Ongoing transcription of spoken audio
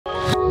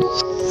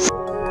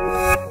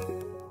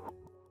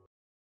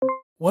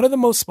What are the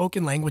most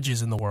spoken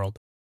languages in the world?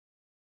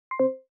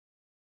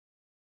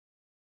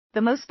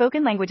 The most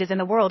spoken languages in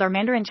the world are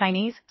Mandarin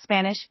Chinese,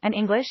 Spanish, and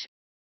English.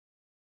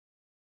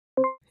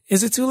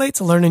 Is it too late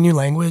to learn a new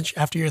language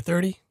after you're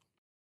 30?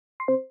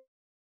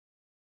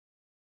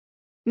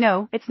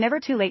 No, it's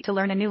never too late to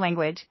learn a new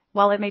language.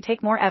 While it may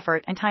take more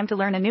effort and time to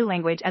learn a new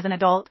language as an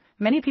adult,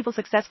 many people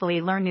successfully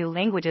learn new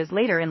languages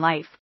later in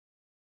life.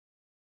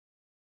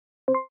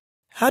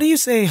 How do you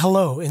say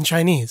hello in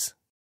Chinese?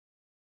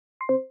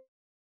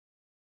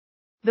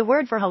 The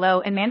word for hello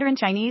in Mandarin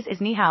Chinese is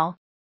ni hao.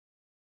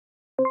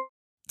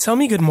 Tell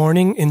me good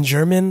morning in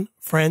German,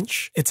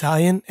 French,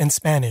 Italian, and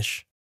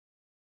Spanish.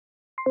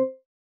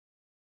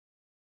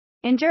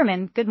 In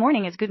German, good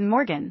morning is guten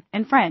Morgen.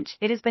 In French,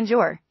 it is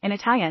bonjour. In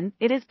Italian,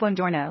 it is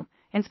buongiorno.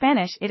 In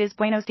Spanish, it is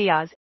buenos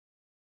dias.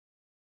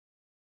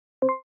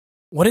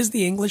 What is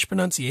the English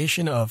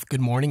pronunciation of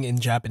good morning in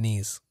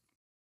Japanese?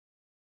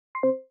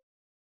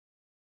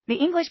 The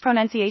English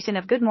pronunciation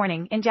of good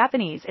morning in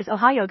Japanese is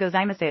ohayo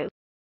gozaimasu.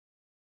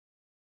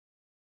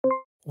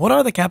 What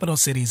are the capital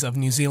cities of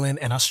New Zealand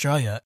and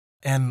Australia?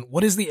 And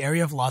what is the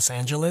area of Los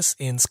Angeles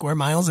in square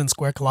miles and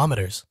square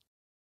kilometers?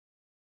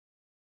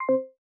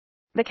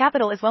 The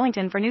capital is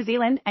Wellington for New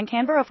Zealand and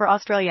Canberra for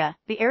Australia.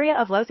 The area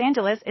of Los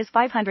Angeles is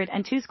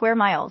 502 square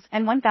miles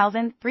and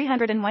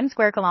 1,301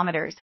 square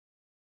kilometers.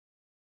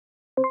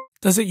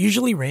 Does it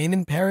usually rain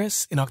in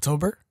Paris in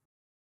October?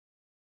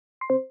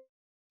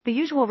 The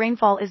usual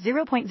rainfall is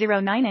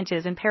 0.09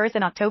 inches in Paris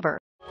in October.